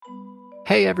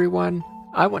Hey everyone!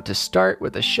 I want to start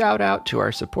with a shout out to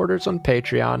our supporters on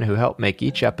Patreon who help make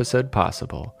each episode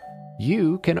possible.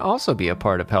 You can also be a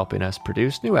part of helping us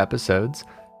produce new episodes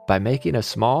by making a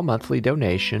small monthly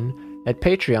donation at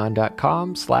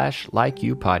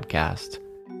patreon.com/likeyoupodcast.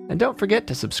 And don't forget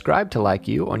to subscribe to Like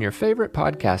You on your favorite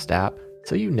podcast app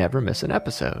so you never miss an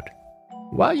episode.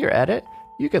 While you're at it,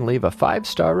 you can leave a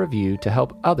 5-star review to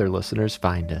help other listeners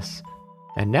find us.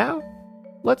 And now,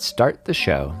 let's start the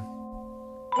show.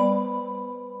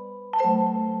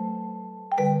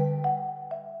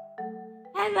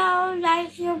 Hello,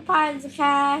 Like Your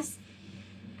Podcast.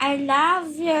 I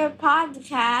love your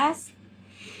podcast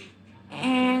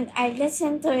and I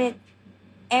listen to it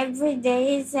every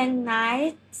days and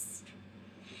nights,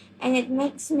 and it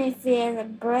makes me feel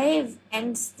brave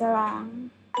and strong.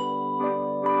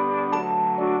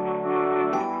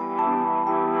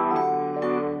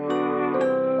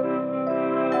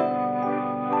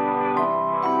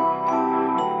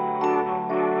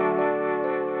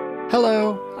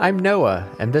 Hello, I'm Noah,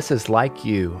 and this is Like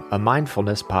You, a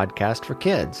mindfulness podcast for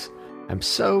kids. I'm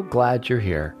so glad you're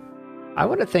here. I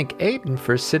want to thank Aiden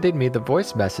for sending me the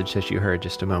voice message that you heard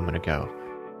just a moment ago.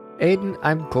 Aiden,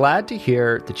 I'm glad to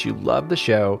hear that you love the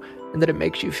show and that it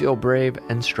makes you feel brave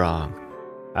and strong.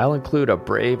 I'll include a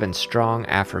brave and strong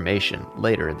affirmation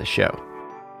later in the show.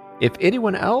 If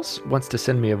anyone else wants to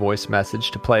send me a voice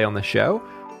message to play on the show,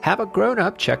 have a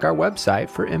grown-up check our website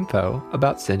for info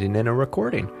about sending in a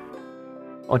recording.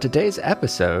 On today's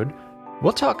episode,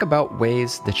 we'll talk about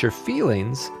ways that your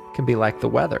feelings can be like the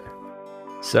weather.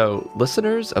 So,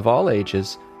 listeners of all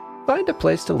ages, find a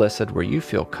place to listen where you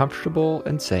feel comfortable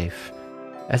and safe.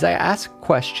 As I ask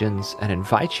questions and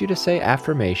invite you to say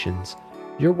affirmations,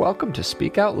 you're welcome to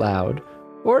speak out loud,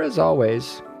 or as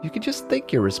always, you can just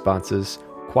think your responses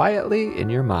quietly in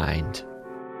your mind.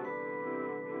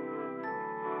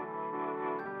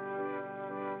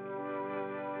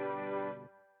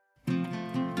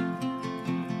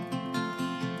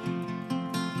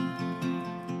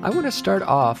 I want to start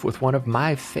off with one of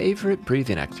my favorite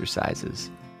breathing exercises.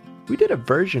 We did a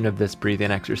version of this breathing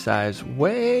exercise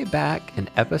way back in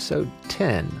episode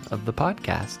 10 of the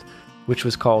podcast, which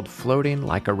was called Floating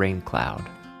Like a Rain Cloud.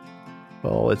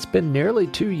 Well, it's been nearly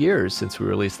 2 years since we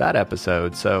released that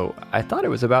episode, so I thought it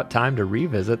was about time to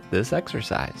revisit this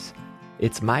exercise.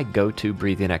 It's my go-to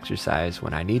breathing exercise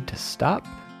when I need to stop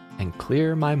and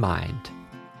clear my mind.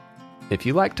 If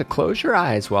you like to close your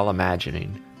eyes while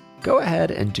imagining, go ahead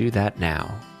and do that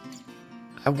now.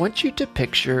 I want you to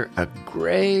picture a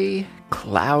gray,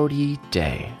 cloudy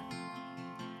day.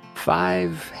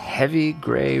 5 heavy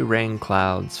gray rain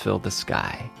clouds fill the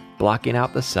sky, blocking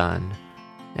out the sun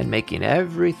and making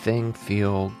everything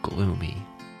feel gloomy.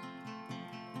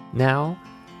 Now,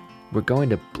 we're going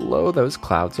to blow those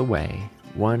clouds away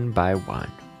one by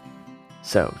one.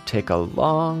 So take a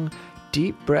long,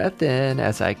 deep breath in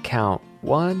as I count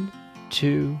 1,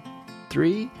 2,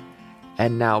 3,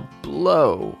 and now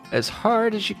blow as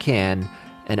hard as you can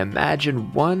and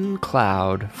imagine one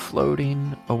cloud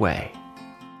floating away.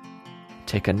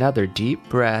 Take another deep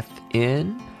breath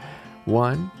in,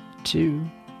 1, 2,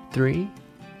 3,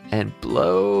 and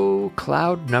blow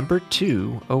cloud number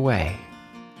 2 away.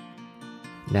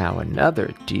 Now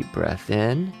another deep breath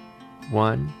in,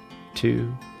 1,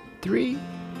 2, 3,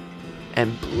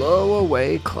 and blow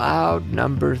away cloud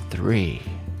number 3.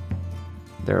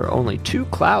 There are only 2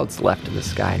 clouds left in the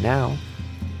sky now.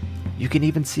 You can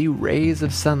even see rays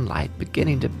of sunlight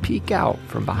beginning to peek out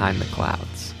from behind the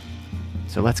clouds.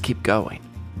 So let's keep going.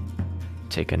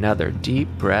 Take another deep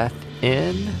breath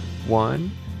in,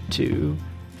 1, 2,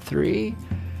 3,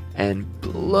 and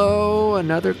blow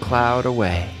another cloud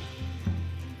away.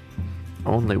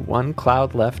 Only 1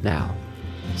 cloud left now.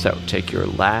 So take your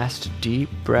last deep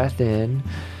breath in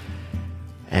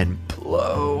and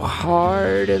blow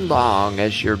hard and long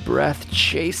as your breath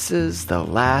chases the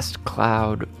last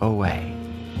cloud away.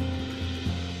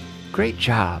 Great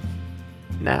job.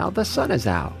 Now the sun is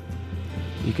out.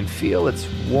 You can feel its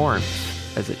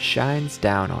warmth as it shines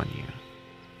down on you.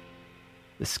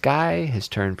 The sky has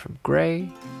turned from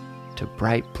gray to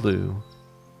bright blue.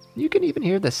 You can even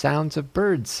hear the sounds of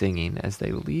birds singing as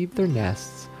they leave their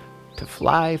nests to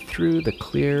fly through the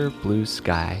clear blue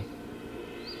sky.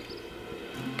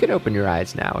 You can open your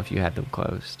eyes now if you had them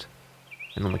closed.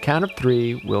 And on the count of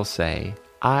 3, we'll say,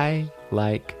 I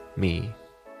like me.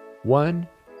 1,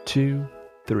 2,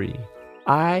 3.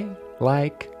 I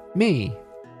like me.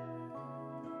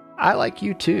 I like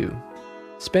you too.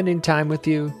 Spending time with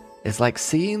you is like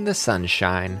seeing the sun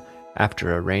shine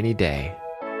after a rainy day.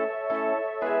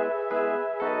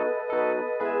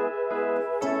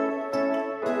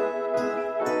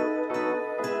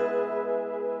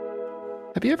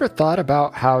 Have you ever thought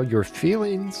about how your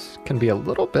feelings can be a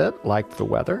little bit like the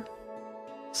weather?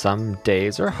 Some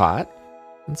days are hot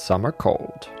and some are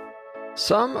cold.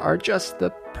 Some are just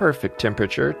the perfect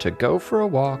temperature to go for a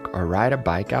walk or ride a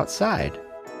bike outside.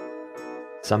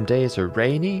 Some days are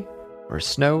rainy or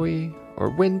snowy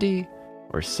or windy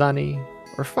or sunny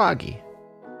or foggy.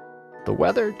 The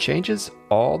weather changes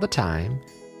all the time,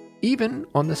 even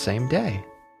on the same day,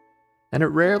 and it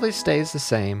rarely stays the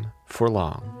same for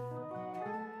long.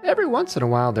 Every once in a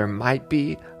while there might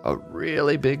be a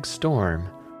really big storm,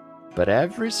 but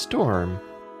every storm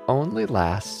only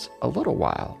lasts a little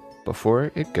while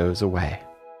before it goes away.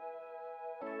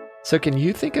 So can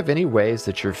you think of any ways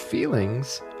that your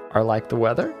feelings are like the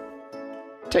weather?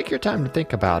 Take your time to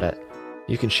think about it.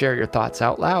 You can share your thoughts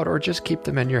out loud or just keep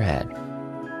them in your head.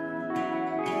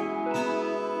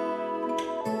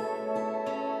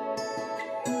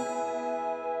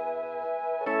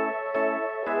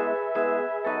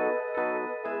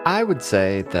 I would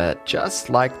say that just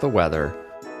like the weather,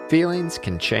 feelings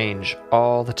can change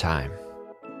all the time.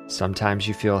 Sometimes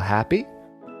you feel happy,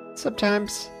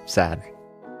 sometimes sad.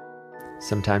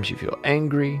 Sometimes you feel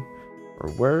angry,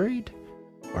 or worried,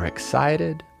 or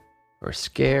excited, or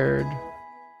scared,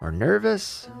 or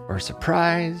nervous, or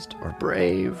surprised, or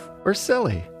brave, or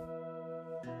silly.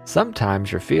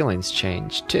 Sometimes your feelings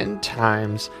change 10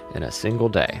 times in a single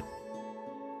day.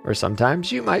 Or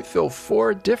sometimes you might feel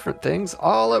 4 different things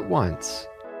all at once.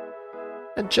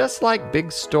 And just like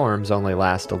big storms only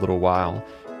last a little while,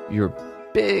 your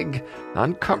big,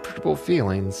 uncomfortable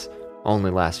feelings only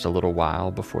last a little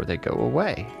while before they go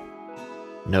away.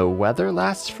 No weather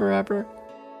lasts forever,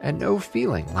 and no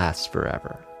feeling lasts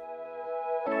forever.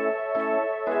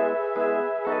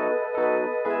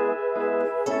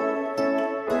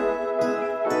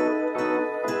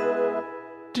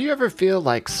 Do you ever feel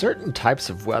like certain types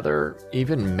of weather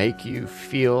even make you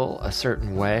feel a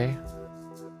certain way?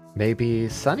 Maybe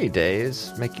sunny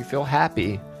days make you feel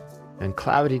happy, and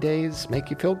cloudy days make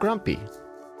you feel grumpy.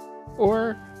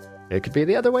 Or it could be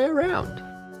the other way around.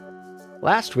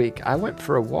 Last week, I went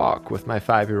for a walk with my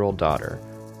 5-year-old daughter.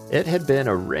 It had been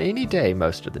a rainy day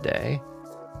most of the day.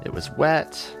 It was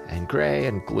wet and gray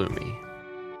and gloomy.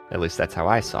 At least that's how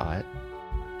I saw it.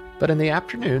 But in the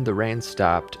afternoon, the rain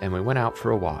stopped and we went out for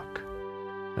a walk.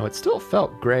 Now, it still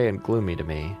felt gray and gloomy to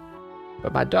me,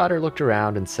 but my daughter looked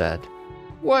around and said,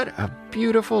 "What a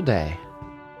beautiful day."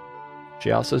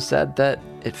 She also said that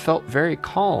it felt very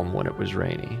calm when it was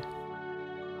rainy.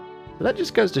 So that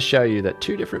just goes to show you that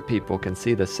 2 different people can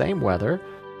see the same weather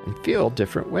and feel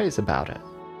different ways about it.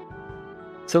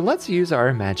 So let's use our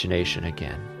imagination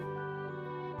again.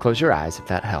 Close your eyes if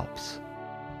that helps.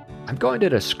 I'm going to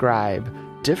describe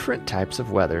different types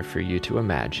of weather for you to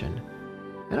imagine,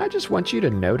 and I just want you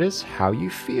to notice how you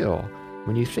feel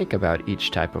when you think about each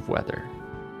type of weather.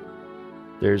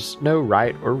 There's no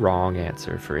right or wrong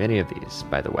answer for any of these,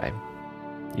 by the way.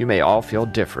 You may all feel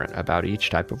different about each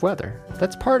type of weather.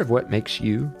 That's part of what makes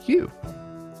you, you.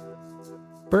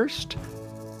 First,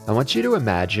 I want you to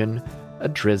imagine a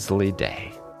drizzly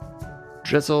day.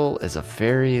 Drizzle is a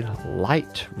very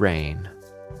light rain.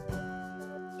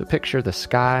 So picture the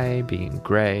sky being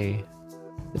gray.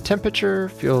 The temperature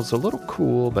feels a little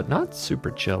cool, but not super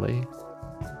chilly.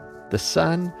 The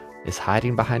sun is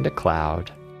hiding behind a cloud,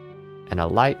 and a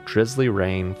light drizzly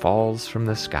rain falls from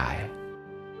the sky.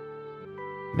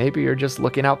 Maybe you're just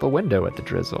looking out the window at the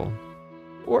drizzle.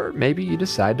 Or maybe you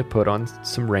decide to put on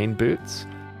some rain boots,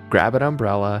 grab an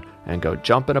umbrella, and go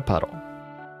jump in a puddle.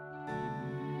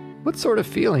 What sort of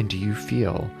feeling do you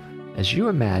feel as you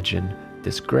imagine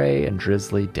this gray and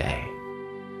drizzly day?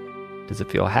 Does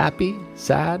it feel happy,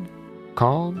 sad,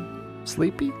 calm,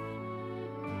 sleepy?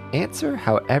 Answer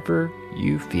however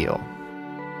you feel.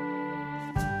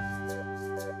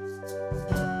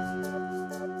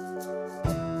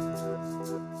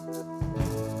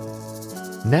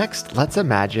 Next, let's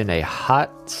imagine a hot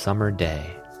summer day.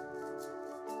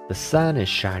 The sun is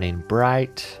shining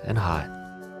bright and hot.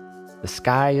 The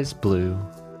sky is blue.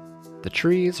 The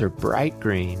trees are bright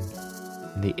green,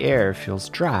 and the air feels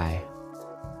dry.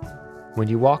 When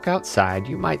you walk outside,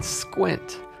 you might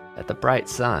squint at the bright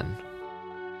sun.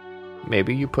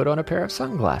 Maybe you put on a pair of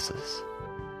sunglasses.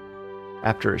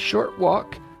 After a short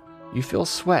walk, you feel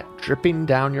sweat dripping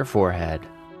down your forehead,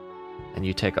 and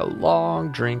you take a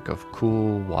long drink of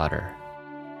cool water.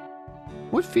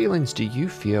 What feelings do you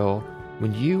feel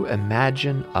when you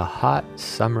imagine a hot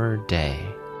summer day?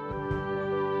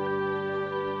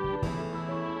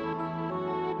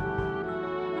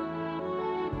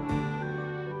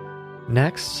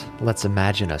 Next, let's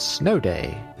imagine a snow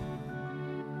day.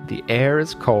 The air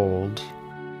is cold,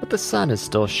 but the sun is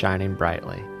still shining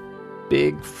brightly.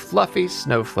 Big, fluffy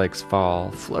snowflakes fall,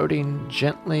 floating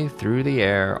gently through the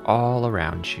air all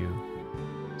around you.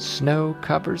 Snow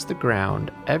covers the ground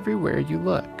everywhere you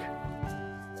look.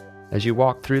 As you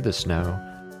walk through the snow,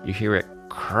 you hear it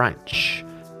crunch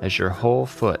as your whole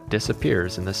foot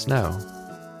disappears in the snow.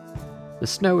 The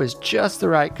snow is just the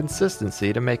right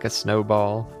consistency to make a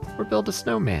snowball or build a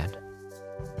snowman.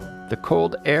 The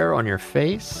cold air on your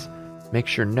face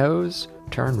makes your nose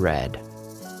turn red.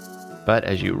 But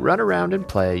as you run around and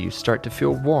play, you start to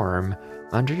feel warm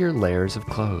under your layers of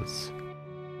clothes.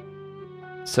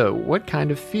 So, what kind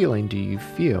of feeling do you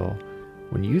feel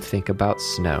when you think about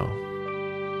snow?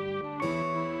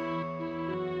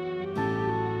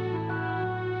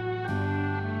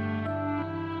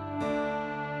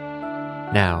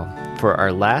 Now, for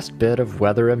our last bit of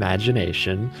weather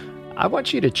imagination, I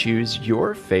want you to choose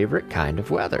your favorite kind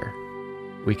of weather.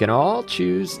 We can all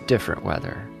choose different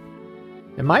weather.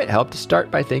 It might help to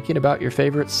start by thinking about your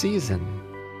favorite season: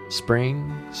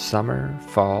 spring, summer,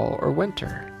 fall, or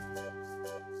winter.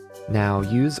 Now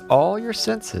use all your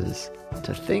senses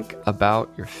to think about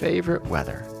your favorite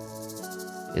weather.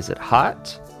 Is it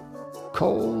hot,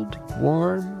 cold,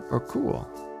 warm, or cool?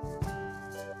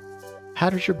 How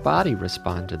does your body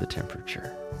respond to the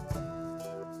temperature?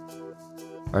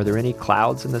 Are there any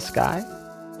clouds in the sky?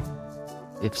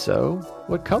 If so,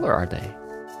 what color are they?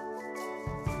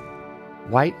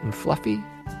 White and fluffy,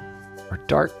 or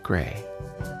dark gray?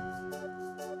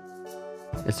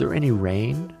 Is there any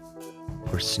rain,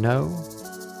 or snow,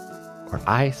 or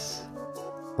ice,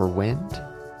 or wind?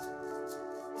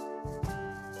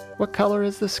 What color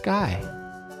is the sky?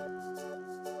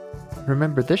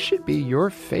 Remember, this should be your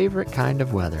favorite kind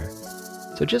of weather,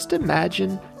 so just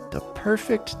imagine the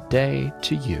perfect day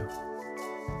to you.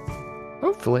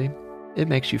 Hopefully, it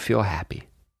makes you feel happy.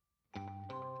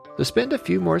 So spend a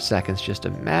few more seconds just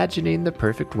imagining the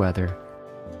perfect weather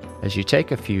as you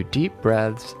take a few deep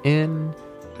breaths in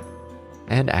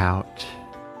and out,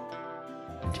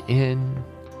 and in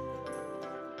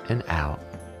and out.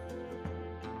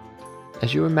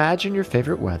 As you imagine your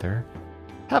favorite weather,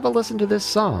 have a listen to this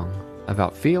song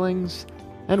about feelings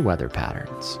and weather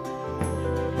patterns.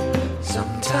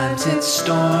 Sometimes it's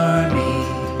stormy,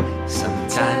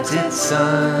 sometimes it's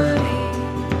sunny.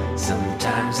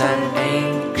 Sometimes I'm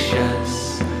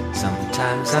anxious,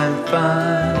 sometimes I'm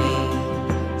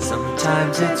funny.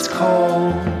 Sometimes it's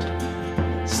cold,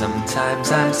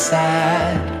 sometimes I'm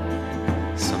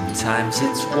sad. Sometimes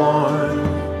it's warm,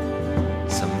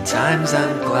 sometimes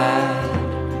I'm glad.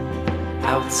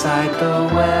 Outside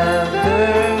the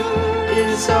weather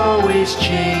is always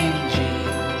changing.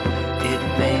 It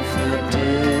may feel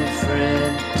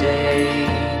different day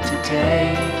to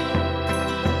day.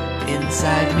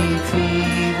 Inside me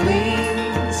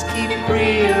feelings keep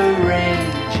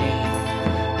rearranging.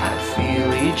 I feel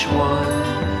each one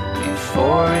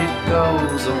before it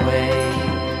goes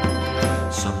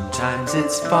away. Sometimes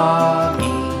it's foggy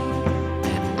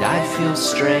and I feel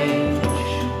strange.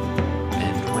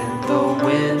 And when the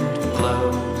wind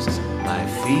blows, my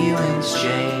feelings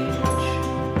change.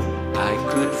 I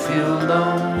could feel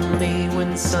lonely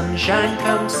when sunshine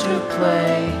comes to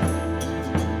play.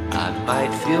 I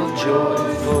might feel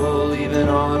joyful even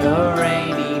on a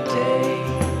rainy day.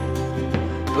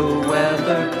 The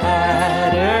weather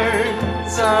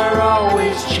patterns are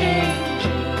always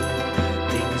changing.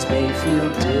 Things may feel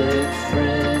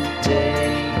different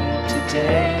day to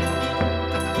day.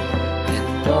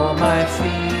 And all my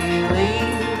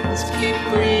feelings keep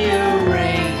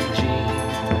rearranging.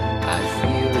 I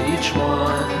feel each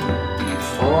one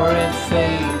before it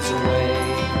fades away.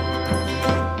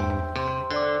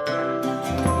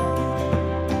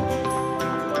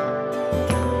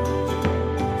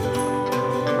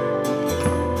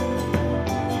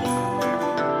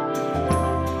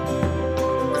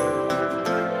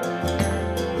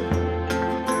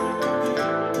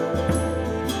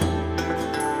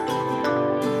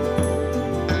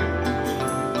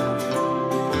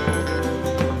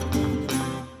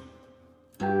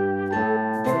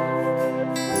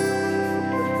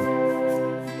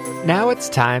 Now it's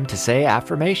time to say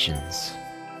affirmations.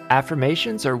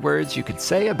 Affirmations are words you could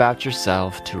say about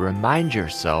yourself to remind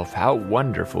yourself how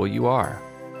wonderful you are.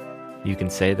 You can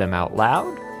say them out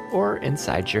loud or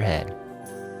inside your head.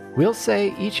 We'll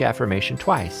say each affirmation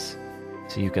twice,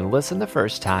 so you can listen the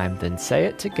first time, then say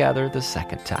it together the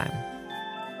second time.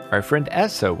 Our friend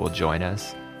Esso will join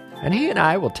us, and he and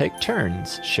I will take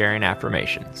turns sharing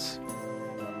affirmations.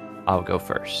 I'll go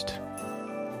first.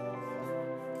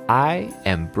 I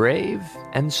am brave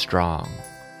and strong.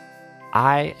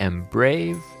 I am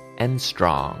brave and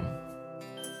strong.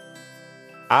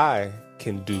 I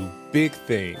can do big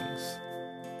things.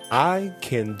 I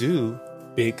can do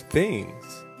big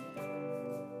things.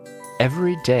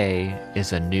 Every day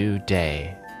is a new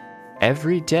day.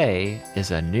 Every day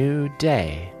is a new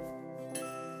day.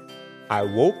 I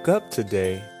woke up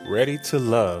today ready to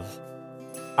love.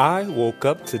 I woke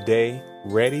up today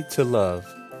ready to love.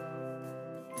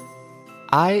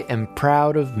 I am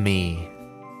proud of me.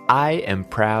 I am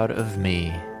proud of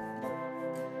me.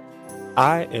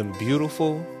 I am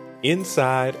beautiful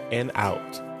inside and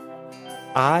out.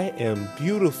 I am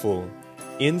beautiful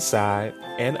inside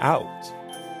and out.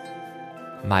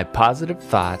 My positive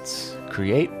thoughts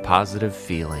create positive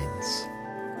feelings.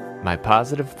 My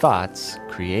positive thoughts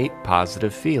create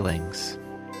positive feelings.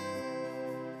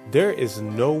 There is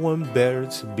no one better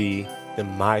to be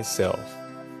than myself.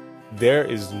 There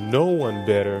is no one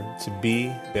better to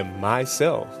be than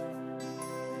myself.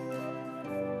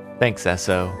 Thanks,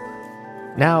 Esso.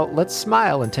 Now let's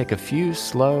smile and take a few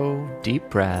slow, deep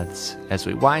breaths as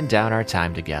we wind down our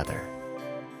time together.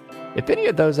 If any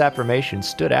of those affirmations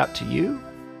stood out to you,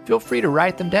 feel free to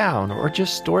write them down or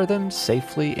just store them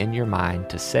safely in your mind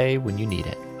to say when you need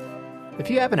it. If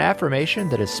you have an affirmation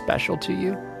that is special to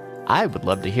you, I would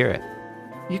love to hear it.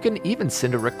 You can even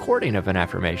send a recording of an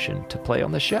affirmation to play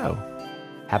on the show.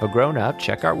 Have a grown-up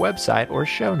check our website or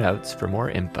show notes for more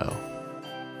info.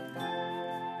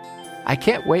 I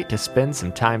can't wait to spend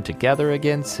some time together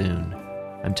again soon.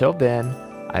 Until then,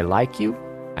 I like you,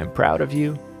 I'm proud of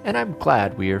you, and I'm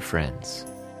glad we are friends.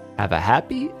 Have a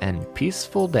happy and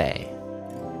peaceful day.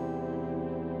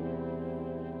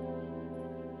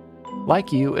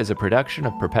 Like You is a production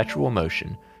of Perpetual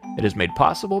Motion. It is made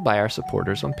possible by our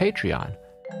supporters on Patreon.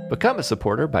 Become a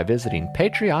supporter by visiting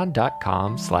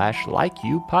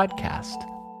patreon.com/likeyoupodcast.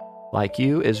 Like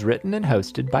You is written and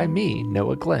hosted by me,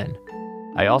 Noah Glenn.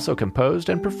 I also composed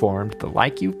and performed the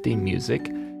Like You theme music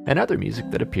and other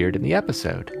music that appeared in the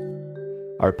episode.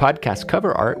 Our podcast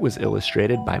cover art was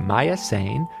illustrated by Maya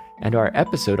Sane, and our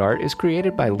episode art is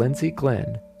created by Lindsay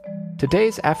Glenn.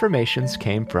 Today's affirmations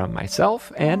came from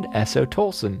myself and Esso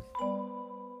Tolson.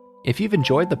 If you've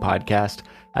enjoyed the podcast,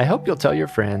 I hope you'll tell your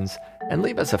friends and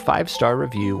leave us a 5-star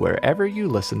review wherever you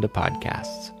listen to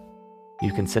podcasts.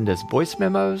 You can send us voice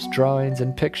memos, drawings,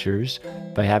 and pictures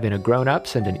by having a grown-up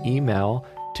send an email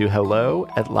to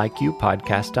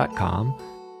hello@likeyoupodcast.com,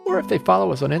 or if they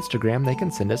follow us on Instagram, they can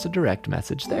send us a direct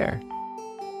message there.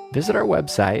 Visit our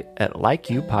website at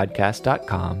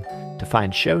likeyoupodcast.com to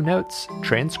find show notes,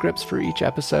 transcripts for each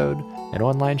episode, an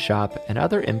online shop, and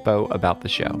other info about the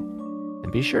show.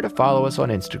 And be sure to follow us on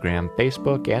Instagram,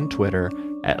 Facebook, and Twitter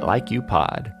at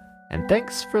LikeYouPod. And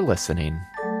thanks for listening.